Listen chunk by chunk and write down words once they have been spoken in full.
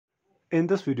In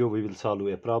this video, we will solve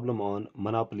a problem on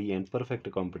monopoly and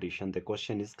perfect competition. The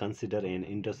question is, consider an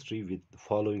industry with the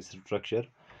following structure.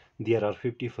 There are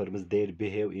 50 firms that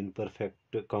behave in perfect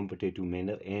competitive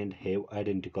manner and have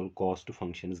identical cost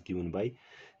functions given by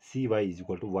Cy is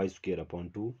equal to y square upon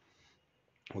 2.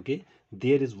 Okay,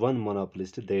 there is one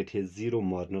monopolist that has zero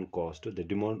marginal cost. The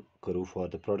demand curve for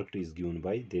the product is given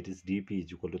by, that is dp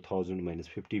is equal to 1000 minus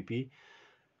 50p.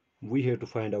 We have to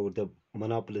find out the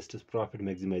monopolist's profit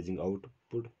maximizing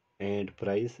output and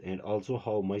price, and also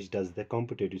how much does the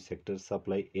competitive sector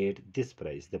supply at this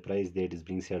price, the price that is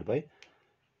being set by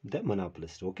the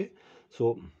monopolist. Okay,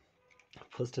 so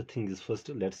first thing is first,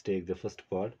 let's take the first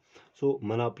part. So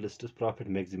monopolist's profit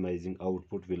maximizing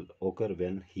output will occur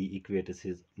when he equates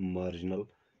his marginal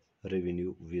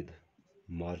revenue with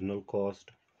marginal cost.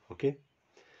 Okay,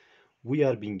 we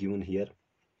are being given here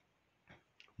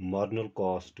marginal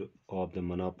cost of the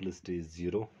monopolist is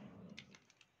 0.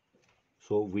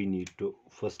 So we need to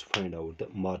first find out the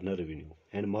marginal revenue,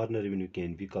 and marginal revenue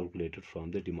can be calculated from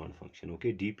the demand function.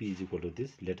 Okay, dp is equal to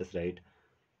this. Let us write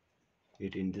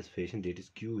it in this fashion, that is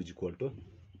q is equal to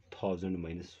 1000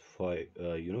 minus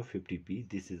 50p.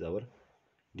 This is our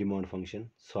demand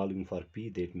function. Solving for p,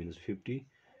 that means 50.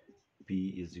 P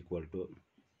is equal to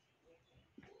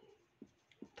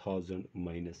 1000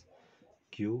 minus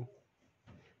q,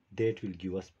 that will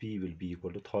give us p will be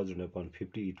equal to 1000 upon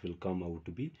 50. It will come out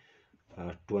to be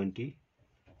 20.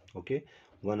 Okay,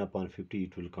 1 upon 50,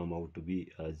 it will come out to be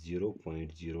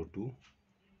 0.02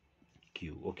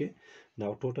 q. Okay,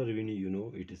 now total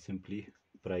revenue, it is simply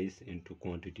price into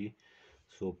quantity.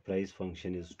 So price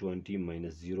function is 20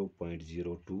 minus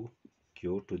 0.02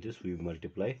 q. To this we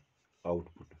multiply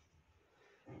output,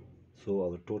 so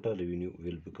our total revenue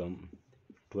will become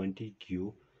 20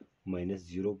 q minus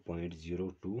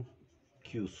 0.02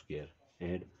 q square,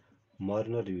 and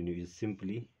marginal revenue is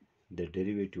simply the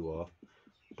derivative of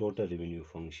total revenue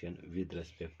function with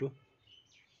respect to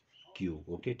q.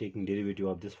 Okay, taking derivative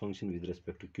of this function with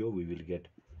respect to q, we will get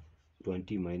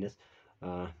 20 minus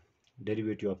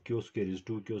derivative of q square is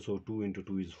 2q, so 2 into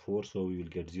 2 is 4, so we will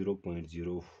get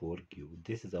 0.04 q.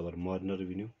 This is our marginal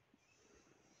revenue.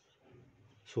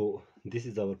 So this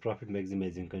is our profit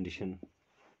maximizing condition.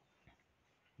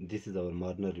 This is our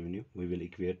marginal revenue. We will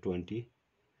equate 20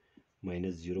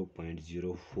 minus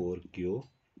 0.04 q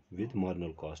with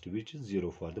marginal cost, which is 0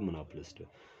 for the monopolist.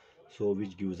 So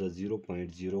which gives us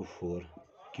 0.04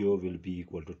 q will be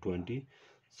equal to 20.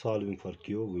 Solving for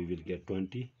q, we will get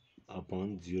 20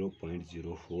 upon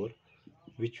 0.04,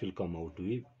 which will come out to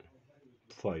be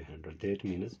 500. That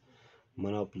means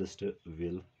monopolist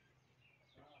will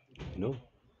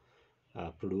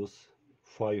produce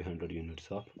 500 units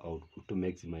of output to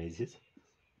maximize his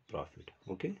profit.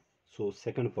 Okay, so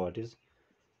second part is,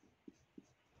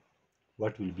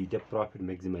 what will be the profit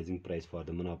maximizing price for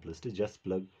the monopolist? Just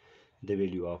plug the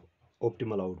value of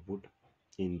optimal output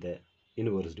in the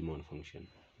inverse demand function.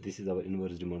 This is our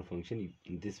inverse demand function.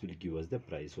 This will give us the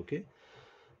price. Okay,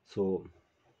 so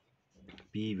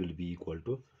p will be equal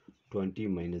to 20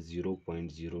 minus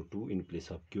 0.02. In place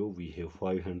of q, we have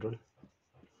 500.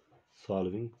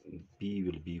 Solving, p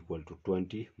will be equal to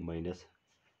 20 minus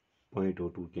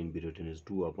 0.02 can be written as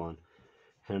 2 upon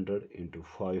 100 into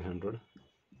 500.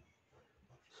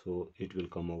 So it will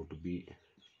come out to be,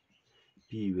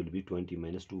 p will be 20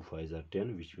 minus 2 5s are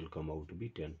 10, which will come out to be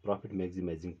 10. Profit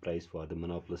maximizing price for the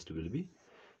monopolist will be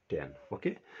 10.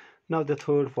 Okay, now the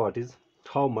third part is,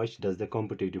 how much does the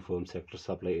competitive firm sector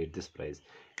supply at this price?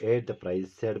 At the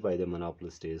price set by the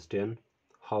monopolist is 10,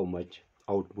 how much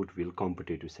output will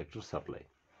competitive sector supply?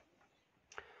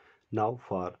 Now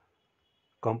for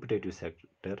competitive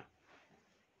sector,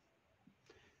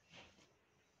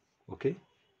 okay,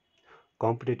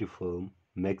 competitive firm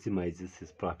maximizes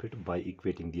his profit by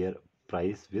equating their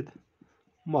price with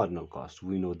marginal cost.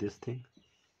 We know this thing.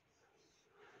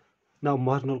 Now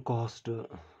marginal cost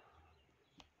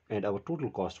and our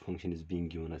total cost function is being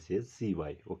given as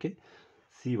cy. Okay,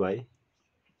 cy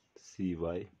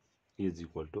is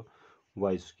equal to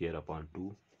y square upon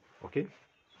 2. Okay,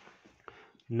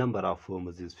 number of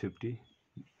firms is 50.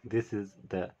 This is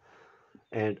the,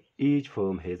 and each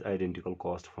firm has identical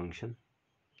cost function,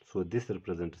 so this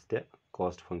represents the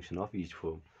cost function of each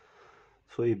firm.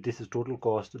 So if this is total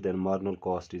cost, then marginal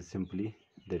cost is simply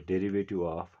the derivative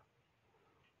of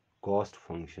cost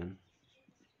function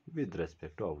with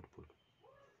respect to output.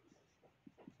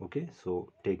 Okay,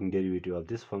 so taking derivative of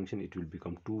this function, it will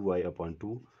become 2y upon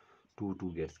 2.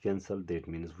 2 gets cancelled, that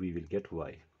means we will get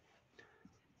y.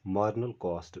 Marginal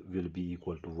cost will be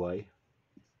equal to y.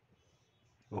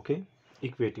 Okay,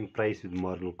 equating price with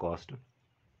marginal cost,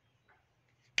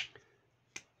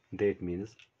 That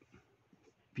means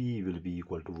P will be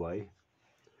equal to Y.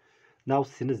 Now,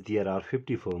 since there are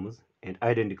 50 firms and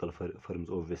identical firms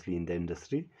obviously in the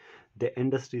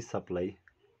industry supply,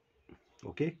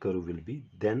 okay, curve will be,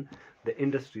 then the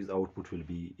industry's output will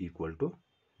be equal to,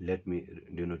 let me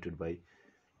denote it by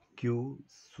Q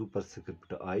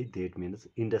superscript I. That means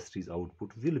industry's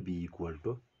output will be equal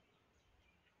to,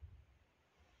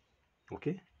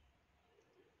 okay,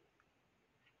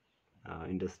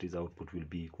 industry's output will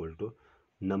be equal to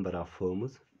number of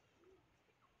firms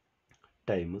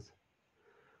times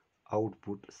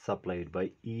output supplied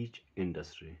by each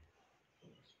industry.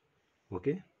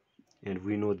 Okay, and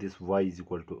we know this Y is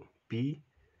equal to P,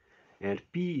 and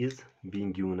P is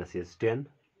being given us as 10.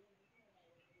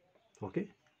 Okay,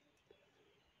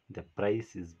 the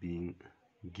price is being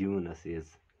given us as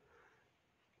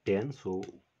 10, so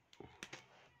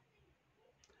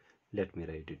let me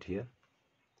write it here.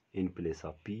 In place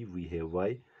of P we have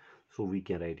Y, so we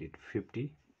can write it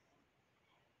 50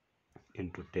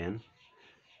 into 10,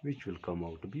 which will come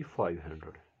out to be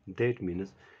 500. That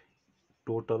means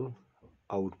total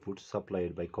output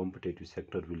supplied by competitive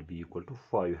sector will be equal to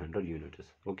 500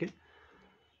 units. Okay,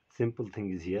 simple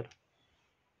thing is here,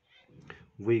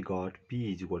 we got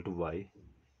P is equal to Y,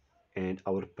 and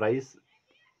our price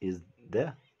is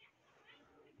the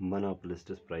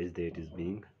monopolist's price that is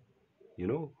being,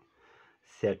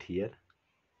 set here.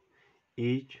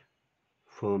 Each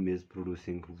firm is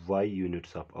producing Y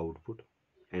units of output,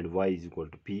 and Y is equal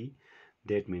to P.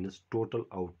 That means total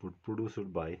output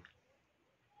produced by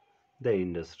the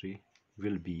industry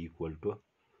will be equal to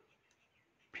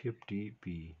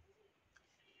 50P,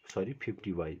 sorry,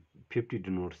 50Y. 50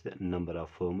 denotes the number of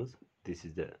firms. This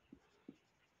is the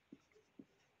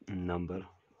number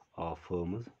of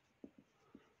firms,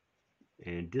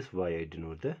 and this Y I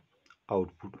denote the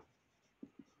output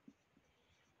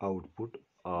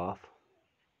of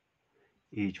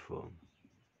each firm.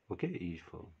 Okay, each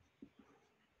firm.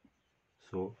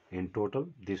 So in total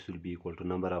this will be equal to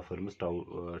number of firms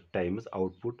times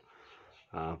output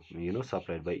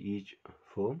supplied by each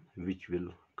firm, which will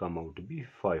come out to be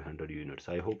 500 units.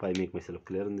 I hope I make myself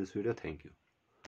clear in this video. Thank you.